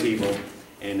restrains evil,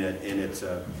 and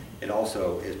it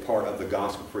also is part of the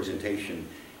gospel presentation.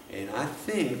 And I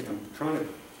think, I'm trying to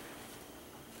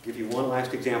give you one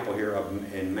last example here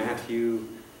in Matthew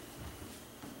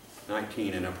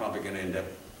 19, and I'm probably going to end up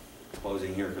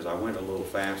closing here because I went a little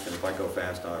fast, and if I go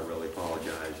fast, I really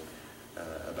apologize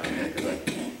about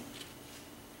that.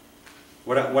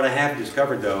 What I have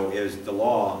discovered, though, is the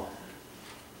law,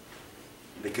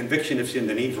 the conviction of sin,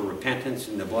 the need for repentance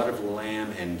and the blood of the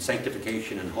Lamb, and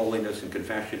sanctification and holiness and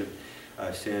confession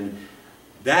of sin.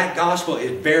 That gospel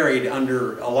is buried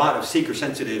under a lot of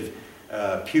seeker-sensitive,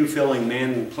 pew-filling,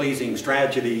 man-pleasing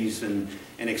strategies and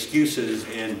excuses,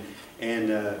 and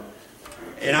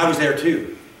I was there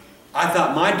too. I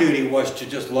thought my duty was to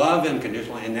just love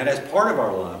unconditionally, and that is part of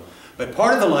our love. But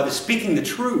part of the love is speaking the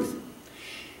truth.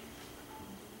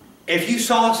 If you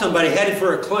saw somebody headed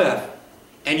for a cliff,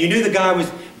 and you knew the guy was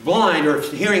blind or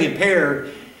hearing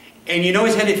impaired, and you know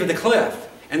he's headed for the cliff,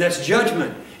 and that's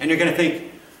judgment, and you're going to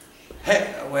think,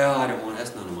 hey, well, I don't want,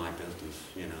 that's none of my business,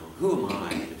 Who am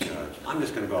I to judge? I'm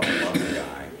just going to go out and love the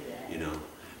guy,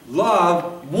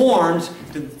 Love warns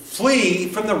to flee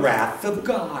from the wrath of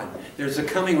God. There's a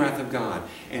coming wrath of God,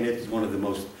 and it's one of the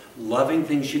most loving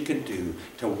things you can do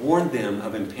to warn them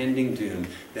of impending doom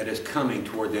that is coming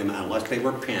toward them unless they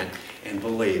repent and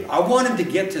believe. I want them to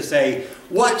get to say,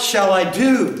 what shall I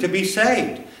do to be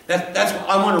saved?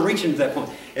 I want to reach them to that point.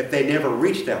 If they never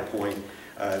reach that point,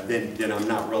 then I'm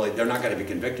not really, they're not going to be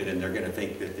convicted, and they're going to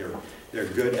think that they're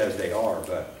good as they are.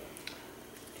 But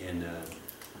in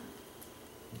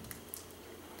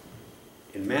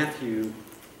Matthew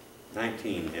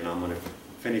 19, and I'm going to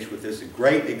finish with this, a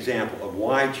great example of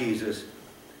why Jesus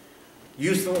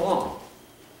used the law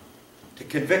to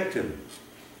convict him.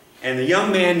 And the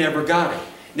young man never got it.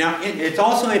 Now, it's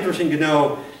also interesting to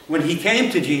know, when he came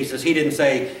to Jesus, he didn't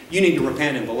say, you need to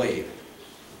repent and believe.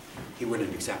 He wouldn't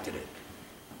have accepted it.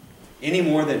 Any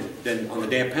more than on the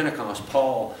day of Pentecost,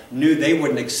 Paul knew they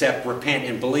wouldn't accept repent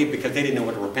and believe because they didn't know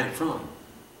what to repent from.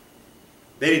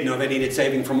 They didn't know they needed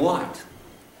saving from what?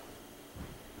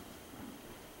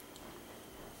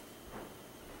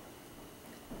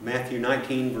 Matthew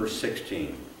 19, verse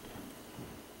 16.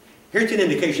 Here's an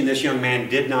indication this young man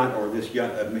did not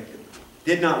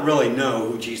really know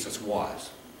who Jesus was.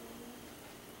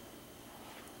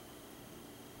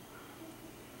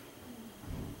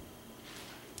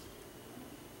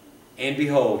 And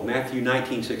behold, Matthew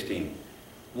 19, 16.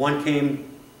 One came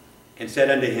and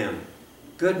said unto him,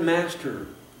 Good Master.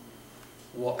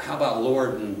 Well, how about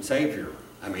Lord and Savior?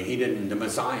 I mean, the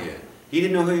Messiah. He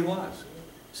didn't know who he was.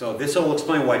 So this will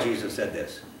explain why Jesus said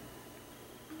this.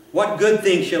 What good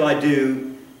thing shall I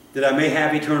do that I may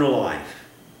have eternal life?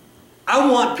 I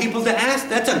want people to ask.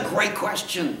 That's a great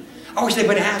question. I always say,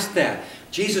 but ask that.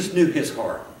 Jesus knew his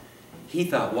heart. He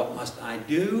thought, what must I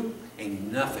do?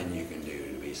 Ain't nothing you can do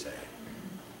to be saved.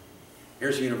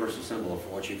 Here's the universal symbol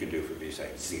of what you can do for be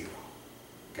saved. Zero.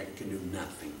 Okay, you can do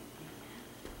nothing.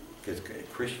 Because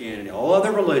Christianity, all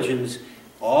other religions,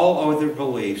 all other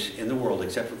beliefs in the world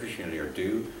except for Christianity are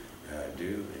do, and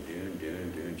do, and do,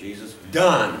 and do. Jesus,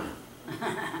 done.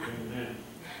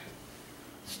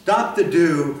 Stop the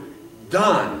do,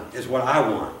 done is what I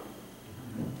want.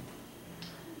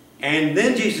 And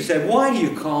then Jesus said, why do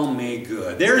you call me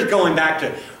good? There's going back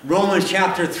to Romans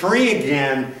chapter 3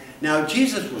 again. Now,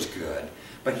 Jesus was good,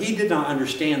 but he did not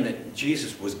understand that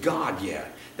Jesus was God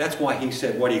yet. That's why he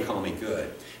said, what do you call me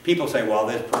good? People say, well,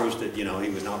 this proves that, he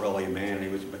was not really a man. He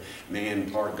was a man,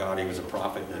 part God. He was a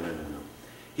prophet. No.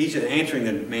 He's answering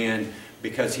the man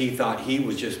because he thought he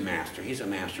was just master. He's a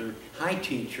master. Hi,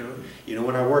 teacher.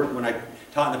 When I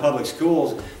taught in the public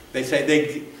schools, they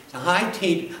say, hi,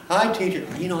 teacher. I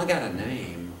got a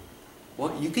name.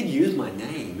 Well, you can use my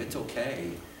name. It's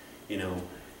okay.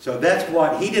 So that's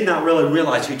what, he did not really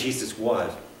realize who Jesus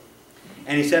was.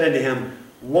 And he said unto him,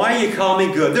 why do you call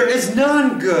me good? There is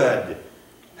none good.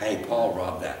 Hey, Paul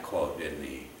robbed that quote, didn't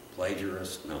he?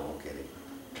 Plagiarist? No, I'm kidding.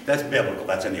 That's biblical.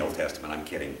 That's in the Old Testament. I'm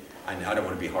kidding. I don't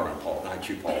want to be hard on Paul. Not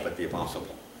you, Paul, but the Apostle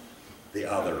Paul.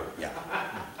 The other, yeah.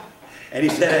 And he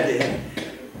said unto him,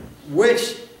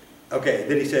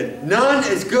 then he said, none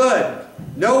is good.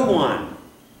 No one.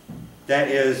 That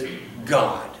is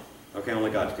God. Okay,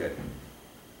 only God's good.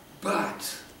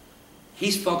 But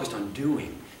he's focused on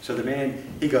doing. So the man,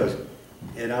 he goes,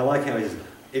 and I like how he says,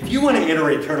 if you want to enter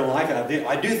eternal life,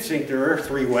 I do think there are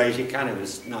three ways. He kind of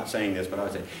is not saying this, but I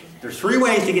would say, there's three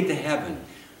ways to get to heaven.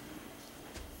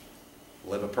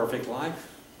 Live a perfect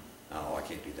life? Oh, I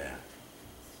can't do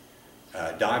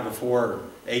that. Die before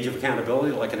age of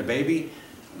accountability like in a baby?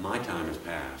 My time has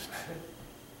passed.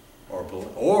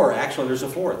 Or actually there's a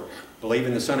fourth. Believe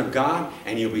in the Son of God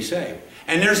and you'll be saved.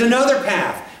 And there's another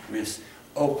path. Miss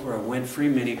Oprah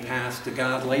Winfrey, many paths to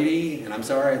God lady. And I'm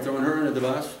sorry I'm throwing her under the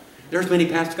bus. There's many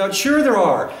paths to God. Sure there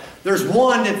are. There's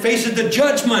one that faces the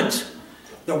judgment.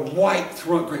 The great white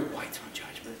throne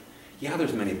judgment. Yeah,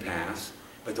 there's many paths.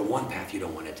 But the one path you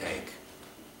don't want to take.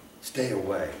 Stay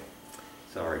away.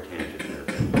 Sorry, tangent there.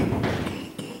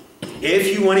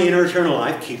 If you want to enter eternal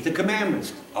life, keep the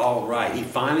commandments. All right, he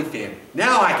finally said,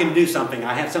 now I can do something.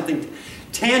 I have something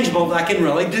tangible that I can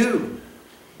really do.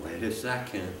 Wait a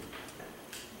second.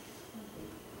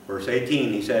 Verse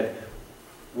 18, he said,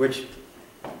 which?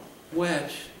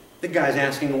 The guy's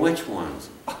asking which ones.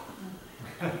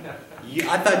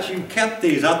 I thought you kept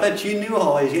these. I thought you knew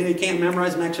all these. You can't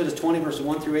memorize them. Exodus 20, verses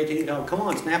 1 through 18. Oh, come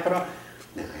on, snap it up.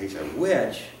 Now, he said,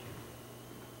 which?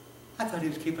 I thought he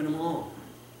was keeping them all.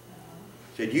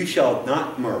 He said, you shall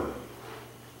not murder.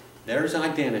 There's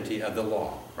identity of the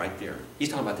law right there. He's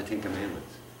talking about the Ten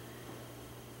Commandments.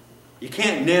 You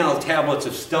can't nail tablets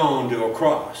of stone to a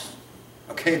cross.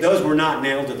 Okay, those were not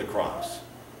nailed to the cross.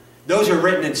 Those are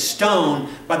written in stone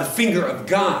by the finger of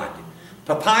God.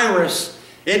 Papyrus,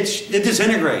 it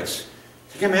disintegrates.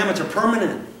 The commandments are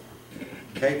permanent.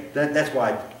 Okay, that's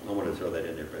why I wanted to throw that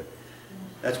in there, but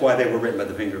that's why they were written by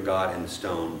the finger of God in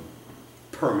stone,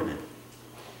 permanent.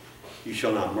 You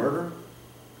shall not murder.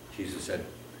 Jesus said,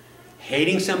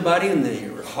 hating somebody in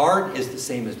your heart is the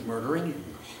same as murdering in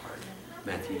your heart.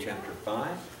 Matthew chapter 5.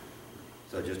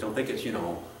 So just don't think it's,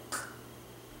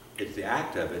 it's the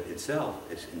act of it itself.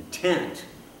 It's intent.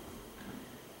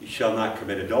 You shall not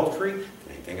commit adultery.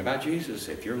 Same thing about Jesus.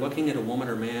 If you're looking at a woman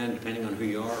or man, depending on who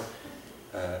you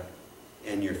are,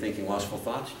 and you're thinking lustful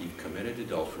thoughts, you've committed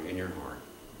adultery in your heart.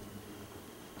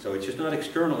 So it's just not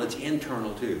external, it's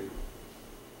internal too.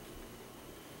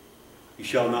 You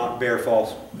shall not bear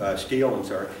false, you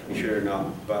shall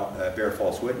not bear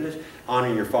false witness.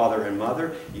 Honor your father and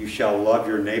mother. You shall love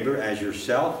your neighbor as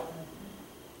yourself.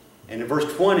 And in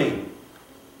verse 20,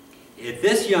 if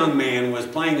this young man was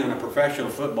playing on a professional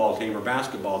football team or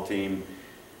basketball team,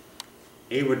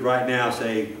 he would right now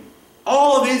say,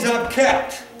 all of these I've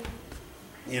kept.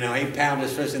 He'd pound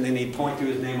his fist and then he'd point to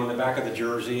his name on the back of the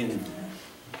jersey. And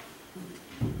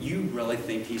you really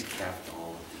think he's kept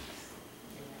all of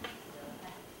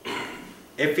these?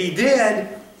 If he did,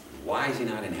 why is he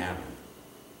not in heaven?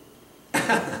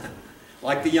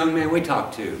 Like the young man we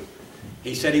talked to.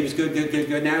 He said he was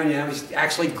good. Now he's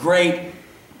actually great.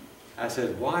 I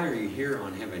said, why are you here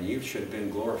on heaven? You should have been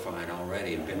glorified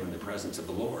already and been in the presence of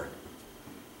the Lord.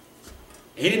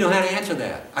 He didn't know how to answer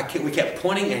that. We kept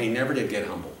pointing and he never did get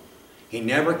humble. He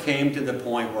never came to the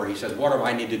point where he says, what do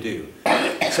I need to do?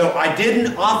 So I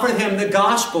didn't offer him the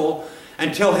gospel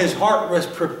until his heart was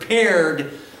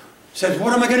prepared. Says,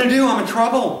 what am I going to do? I'm in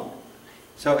trouble.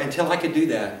 So until I could do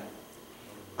that,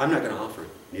 I'm not going to offer it.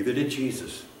 Neither did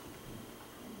Jesus.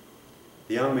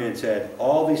 The young man said,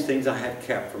 all these things I have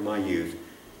kept from my youth.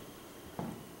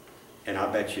 And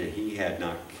I bet you he had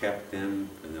not kept them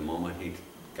from the moment he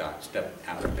stepped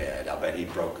out of bed. I bet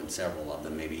he'd broken several of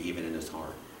them, maybe even in his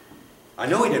heart. I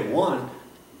know he did one,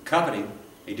 coveting.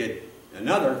 He did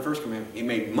another, first commandment. He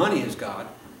made money his God.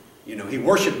 He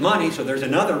worshiped money, so there's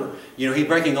another, he's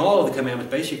breaking all of the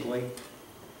commandments, basically.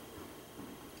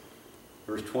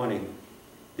 Verse 20,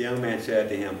 the young man said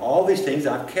to him, all these things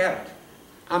I've kept.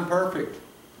 I'm perfect.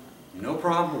 No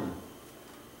problem.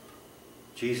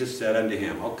 Jesus said unto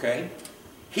him, okay.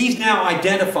 He's now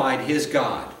identified his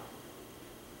God.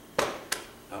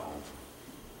 Uh-oh.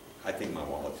 I think my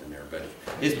wallet's in there, but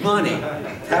his money,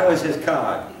 that was his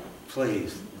God.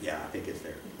 Please. Yeah, I think it's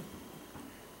there.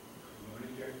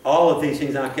 All of these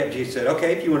things I've kept. Jesus said,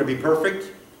 okay, if you want to be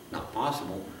perfect, not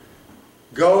possible,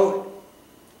 go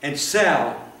and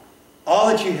sell all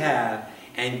that you have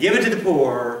and give it to the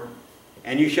poor,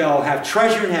 and you shall have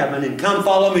treasure in heaven, and come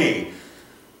follow me.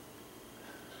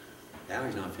 Now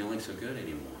he's not feeling so good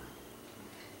anymore.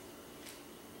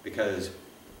 Because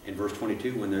in verse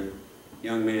 22, when the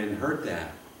young man heard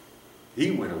that,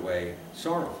 he went away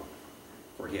sorrowful,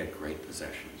 for he had great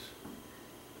possessions.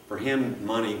 For him,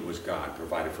 money was God,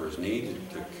 provided for his needs,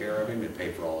 it took care of him, it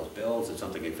paid for all his bills, it's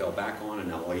something he fell back on,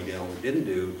 and all he didn't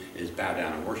do is bow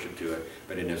down and worship to it,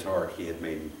 but in his heart he had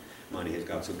made money his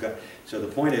God. So the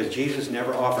point is, Jesus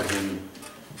never offered him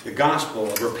the gospel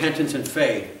of repentance and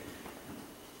faith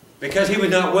because he was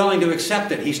not willing to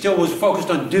accept it. He still was focused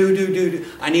on do.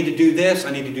 I need to do this,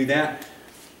 I need to do that.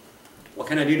 What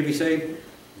can I do to be saved?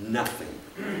 Nothing.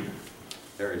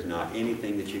 There is not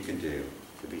anything that you can do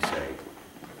to be saved.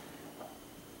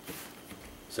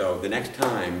 So the next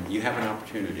time you have an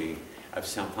opportunity of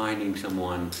finding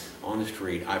someone on the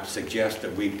street, I suggest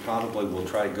that we probably will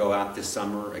try to go out this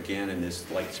summer again in this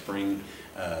late spring.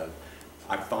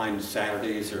 I find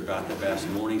Saturdays are about the best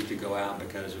mornings to go out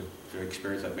because of the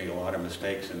experience. I've made a lot of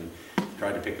mistakes and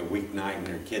tried to pick a weeknight and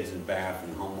there are kids in the bath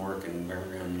and homework and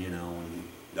and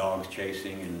dogs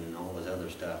chasing and all this other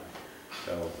stuff.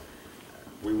 So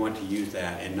we want to use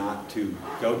that and not to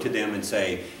go to them and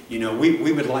say,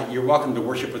 we would like, you're welcome to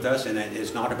worship with us, and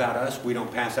it's not about us. We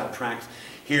don't pass out tracts.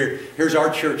 Here's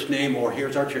our church name, or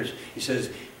here's our church. He says,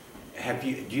 do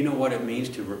you know what it means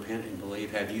to repent and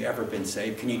believe? Have you ever been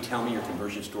saved? Can you tell me your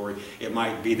conversion story? It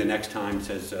might be the next time it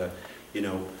says,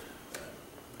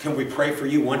 can we pray for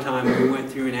you? One time we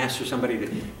went through and asked for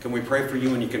somebody can we pray for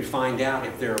you? And you can find out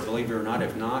if they're a believer or not.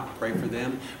 If not, pray for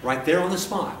them right there on the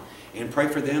spot. And pray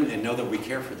for them and know that we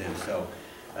care for them. So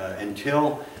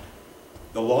until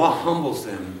the law humbles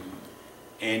them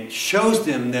and shows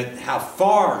them that how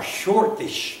far short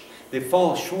they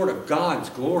fall short of God's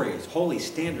glorious, holy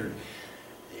standard,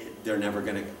 they're never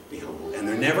going to be humbled. And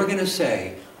they're never going to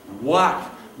say, what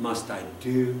must I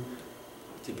do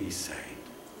to be saved?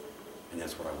 And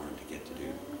that's what I wanted to get to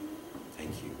do.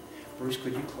 Thank you. Bruce,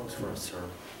 could you close for us, sir?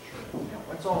 Sure.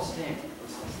 Let's all stand.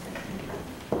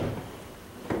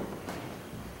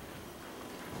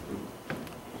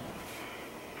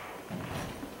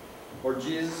 Lord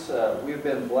Jesus, we've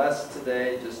been blessed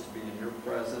today just to be in your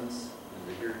presence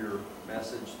and to hear your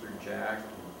message through Jack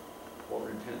and what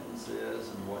repentance is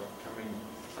and what coming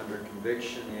under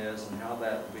conviction is and how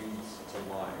that leads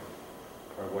to life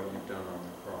by what you've done on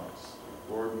the cross.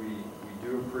 Lord, we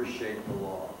do appreciate the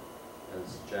law,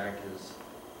 as Jack has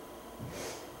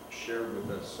shared with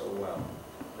us so well,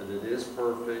 that it is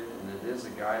perfect and it is a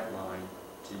guideline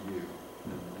to you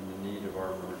and the need of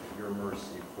your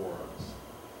mercy for us.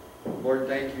 Lord,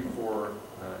 thank you for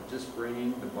just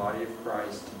bringing the body of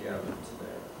Christ together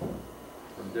today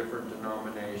from different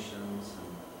denominations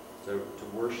and to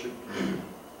worship you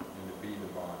and to be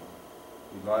the body.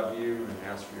 We love you and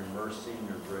ask for your mercy and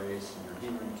your grace and your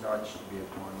healing touch to be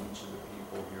upon each of the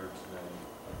people here today.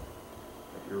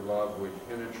 That your love would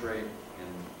penetrate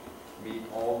and meet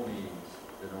all needs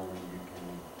that only you can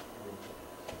meet.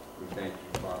 We thank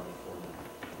you, Father, for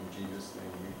that. In Jesus'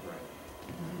 name we pray.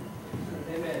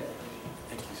 Amen.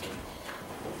 Thank you,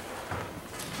 sir.